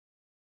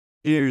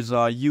Here's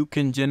you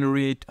can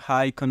generate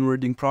high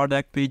converting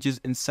product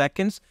pages in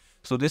seconds.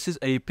 So this is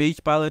a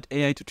page pilot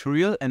AI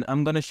tutorial, and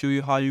I'm gonna show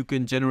you how you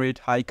can generate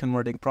high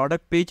converting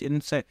product page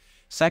in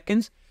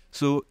seconds.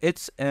 So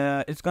it's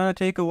gonna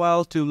take a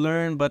while to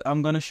learn, but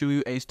I'm gonna show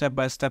you a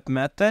step-by-step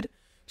method.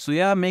 So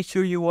yeah, make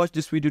sure you watch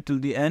this video till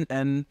the end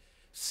and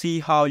see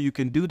how you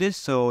can do this.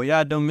 So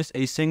yeah, don't miss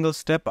a single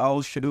step.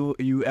 I'll show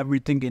you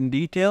everything in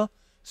detail.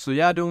 So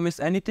yeah, don't miss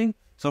anything.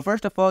 So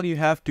first of all, you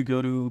have to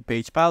go to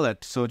Page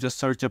Palette. So just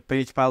search up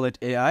Page Palette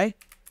AI.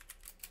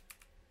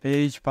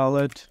 Page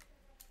Palette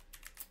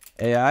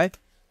AI.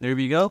 There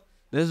we go.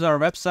 This is our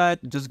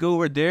website. Just go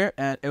over there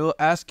and it will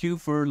ask you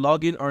for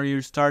login or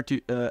you start to,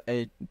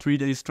 a 3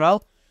 days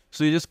trial.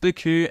 So you just click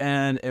here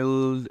and it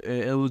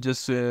will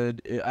just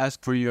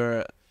ask for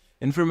your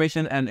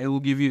information and it will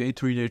give you a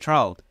 3-day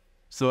trial.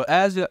 So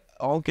as you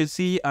all can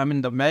see, I'm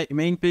in the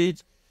main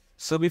page.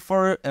 So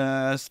before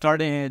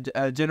starting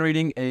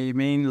generating a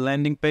main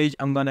landing page,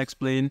 I'm gonna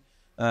explain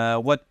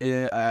what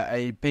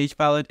a page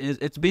palette is.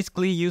 It's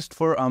basically used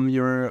for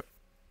your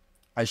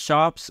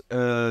shops,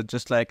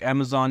 just like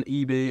Amazon,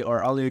 eBay,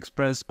 or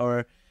AliExpress,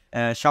 or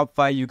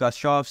Shopify. You got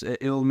shops.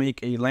 It'll make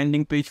a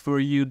landing page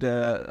for you,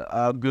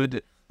 the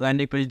good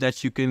landing page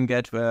that you can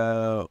get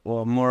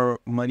or more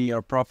money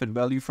or profit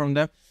value from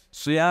them.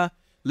 So yeah,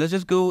 let's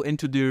just go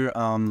into their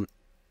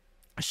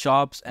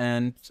shops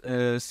and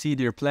see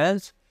their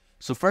plans.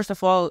 So first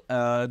of all,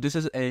 this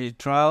is a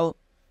trial,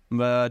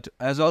 but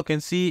as all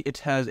can see, it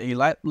has a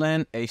light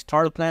plan, a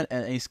starter plan,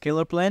 and a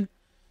scaler plan.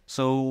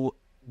 So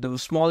the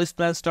smallest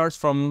plan starts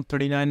from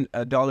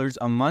 $39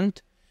 a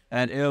month,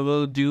 and it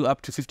will do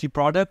up to 50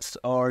 products,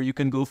 or you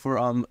can go for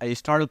a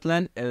starter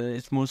plan.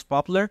 It's most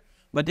popular,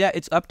 but yeah,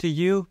 it's up to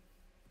you.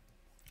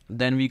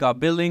 Then we got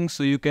billing,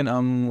 so you can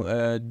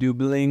do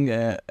billing,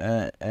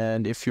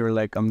 and if you're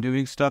like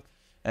doing stuff,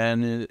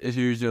 and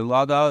here's your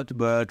logout,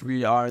 but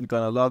we aren't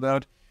gonna log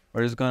out.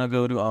 We're just gonna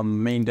go to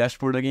main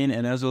dashboard again,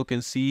 and as you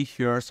can see,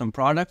 here are some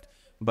product,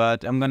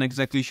 but I'm gonna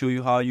exactly show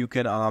you how you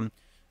can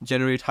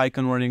generate high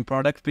converting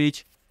product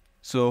page.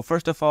 So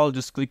first of all,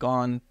 just click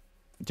on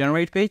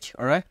generate page.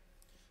 All right,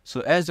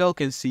 so as y'all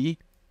can see,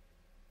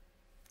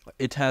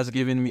 it has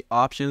given me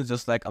options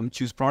just like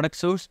choose product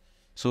source.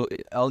 So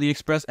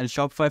AliExpress and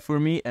Shopify for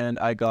me, and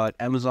I got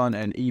Amazon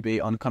and eBay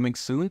on coming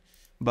soon.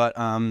 But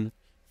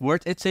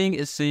what it's saying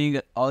is saying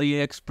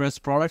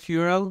AliExpress product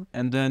URL,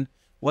 and then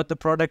what the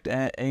product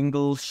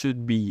angle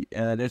should be,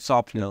 and it's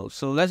optional.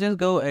 So let's just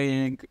go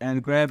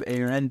and grab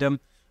a random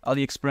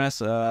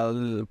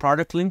AliExpress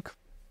product link.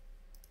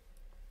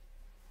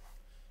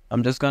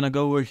 I'm just gonna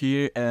go over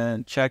here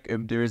and check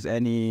if there's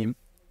any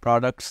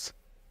products.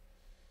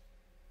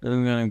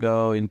 I'm gonna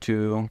go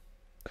into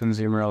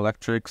consumer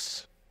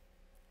electrics,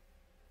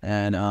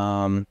 and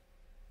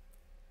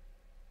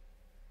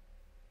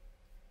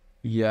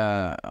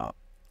yeah,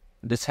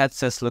 this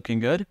headset's looking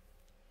good.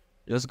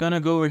 Just gonna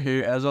go over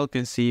here. As all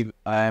can see,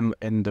 I'm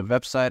in the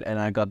website and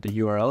I got the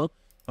URL.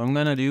 What I'm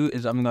gonna do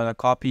is I'm gonna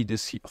copy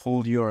this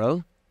whole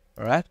URL.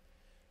 All right,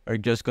 we're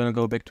just gonna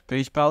go back to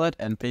page palette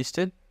and paste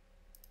it.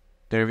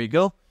 There we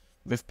go.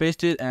 We've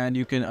pasted, and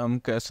you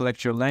can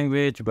select your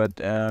language,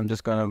 but I'm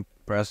just gonna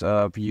press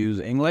use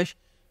English.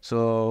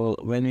 So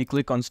when we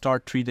click on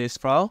start 3 days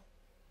trial,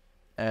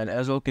 and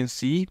as all can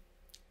see,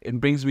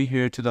 it brings me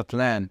here to the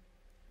plan.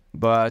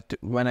 But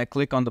when I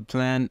click on the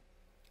plan,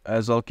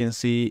 as all can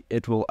see,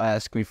 it will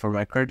ask me for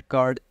my credit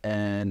card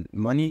and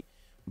money.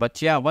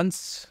 But yeah,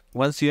 once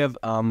you have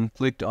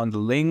clicked on the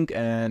link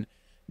and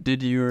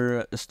did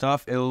your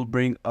stuff, it will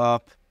bring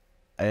up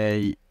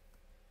a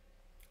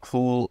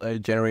whole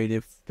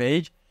generative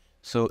page.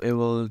 So it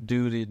will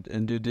do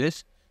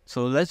this.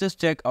 So let's just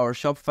check our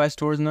Shopify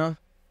stores now.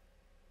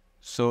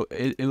 So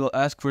it will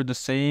ask for the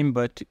same,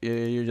 but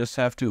you just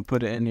have to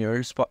put it in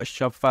your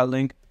Shopify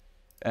link.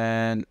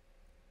 And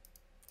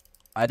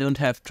I don't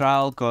have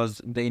trial because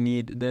they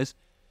need this.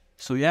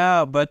 So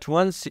yeah, but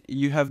once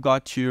you have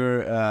got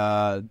your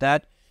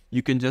that,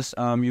 you can just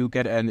you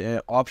get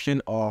an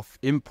option of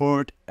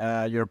import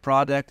your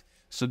product.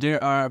 So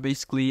there are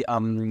basically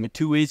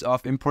 2 ways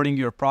of importing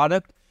your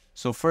product.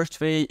 So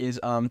first way is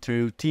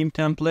through theme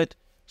template.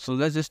 So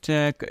let's just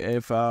check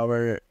if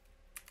our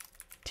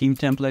theme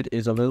template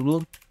is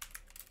available.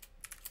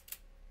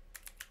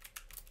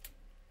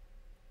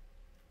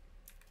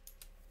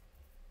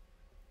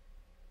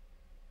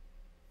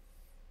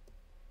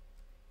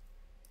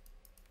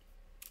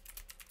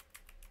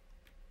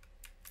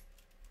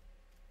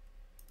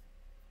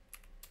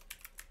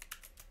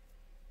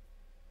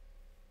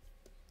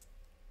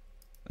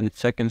 And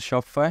second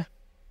Shopify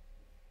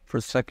for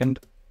a second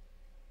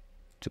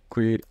to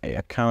create an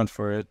account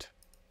for it.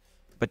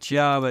 But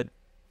yeah, but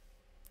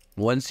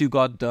once you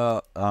got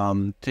the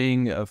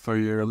thing for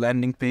your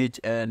landing page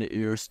and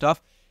your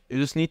stuff, you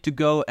just need to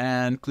go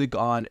and click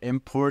on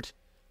import.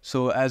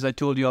 So as I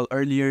told you all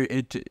earlier,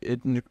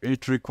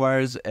 it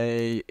requires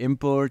a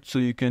import, so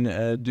you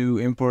can do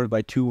import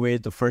by 2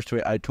 ways. The first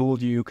way I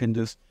told you, you can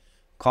just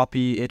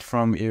copy it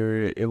from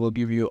your, it will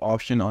give you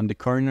option on the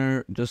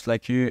corner just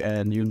like here,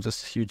 and you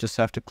just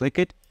have to click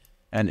it.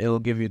 and it'll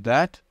give you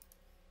that.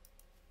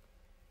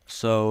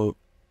 So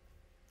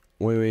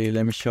wait,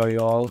 let me show you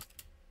all.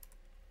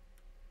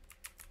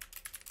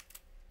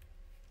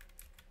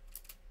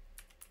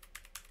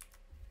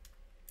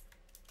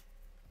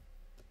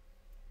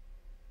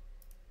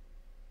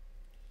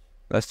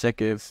 Let's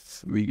check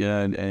if we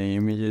got any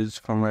images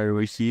from right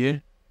over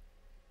here.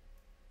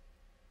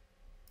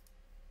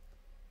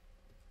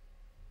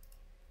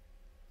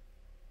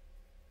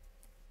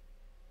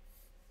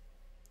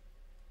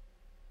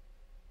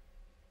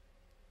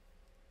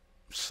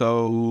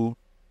 So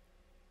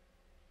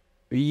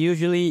we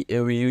usually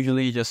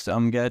just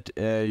get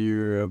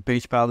your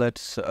page palette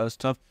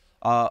stuff.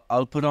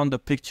 I'll put on the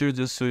picture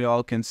just so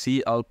y'all can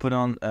see. I'll put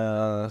on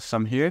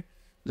some here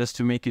just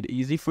to make it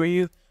easy for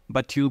you.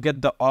 But you'll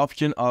get the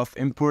option of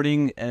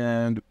importing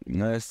and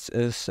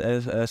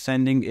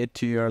sending it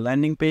to your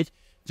landing page,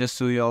 just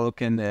so y'all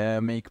can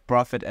make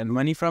profit and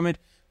money from it.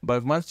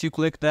 But once you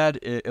click that,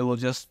 it will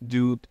just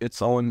do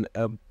its own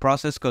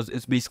process, because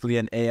it's basically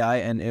an AI,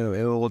 and it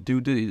will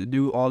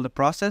do all the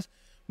process.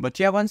 But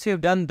yeah, once you've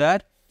done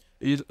that,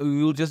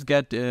 you'll just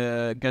get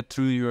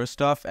through your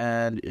stuff,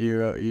 and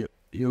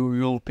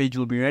your page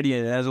will be ready.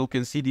 And as you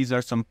can see, these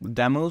are some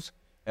demos.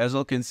 As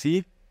you can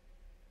see,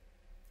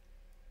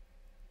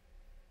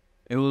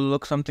 it will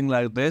look something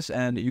like this,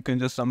 and you can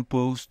just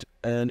post,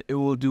 and it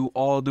will do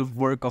all the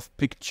work of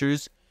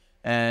pictures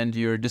and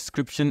your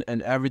description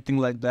and everything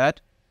like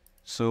that.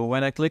 So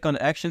when I click on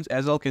actions,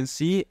 as you can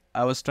see,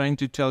 I was trying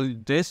to tell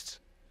you this.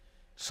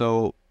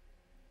 So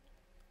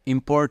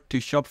import to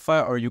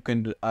Shopify, or you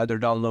can either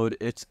download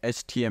its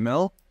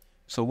HTML.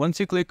 So once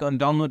you click on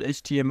download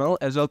HTML,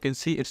 as you can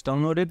see, it's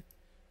downloaded,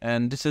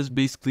 and this is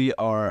basically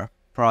our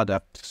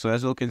product. So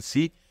as you can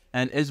see,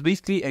 and it's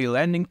basically a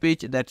landing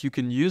page that you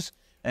can use,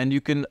 and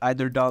you can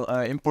either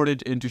import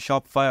it into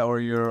Shopify or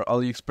your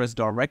AliExpress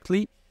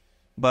directly.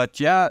 But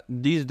yeah,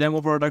 these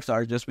demo products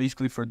are just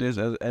basically for this.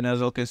 And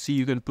as you can see,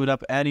 you can put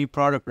up any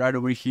product right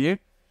over here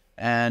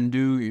and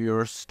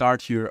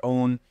start your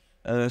own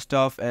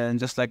stuff, and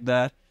just like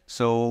that.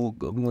 So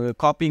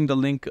copying the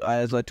link,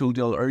 as I told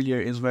you all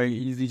earlier, is very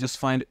easy. Just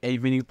find a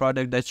winning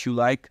product that you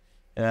like,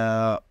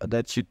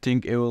 that you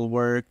think it will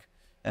work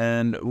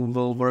and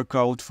will work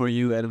out for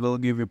you and will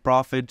give you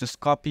profit. Just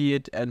copy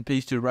it and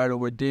paste it right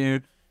over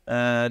there,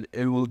 and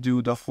it will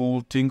do the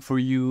whole thing for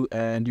you,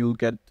 and you'll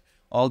get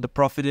all the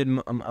profited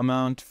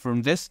amount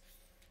from this.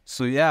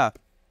 So yeah,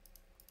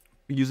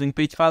 using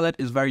page palette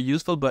is very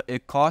useful, but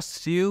it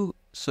costs you.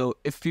 So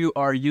if you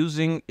are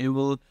using,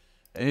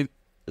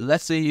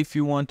 let's say if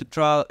you want to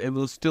trial, it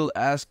will still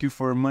ask you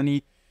for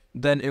money.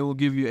 Then it will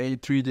give you a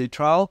 3-day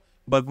trial.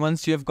 But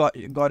once you have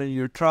gotten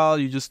your trial,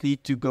 you just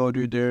need to go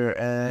to there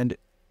and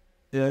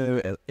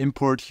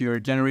import your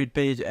generate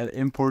page and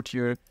import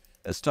your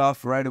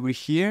stuff right over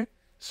here.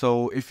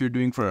 So if you're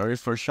doing for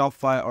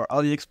Shopify or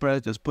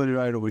AliExpress, just put it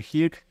right over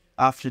here.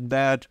 After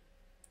that,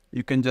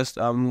 you can just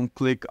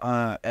click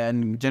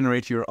and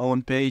generate your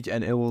own page,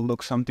 and it will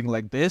look something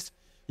like this.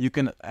 You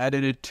can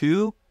edit it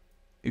too.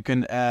 You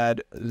can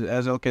add,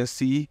 as you can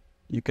see,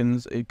 you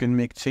can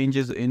make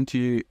changes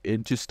into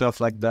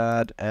stuff like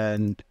that,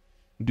 and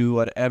do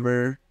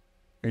whatever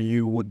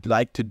you would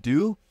like to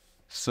do.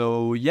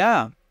 So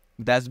yeah,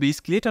 that's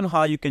basically it on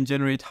how you can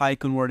generate high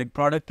converting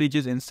product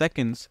pages in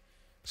seconds.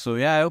 So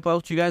yeah, I hope I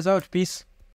helped you guys out. Peace.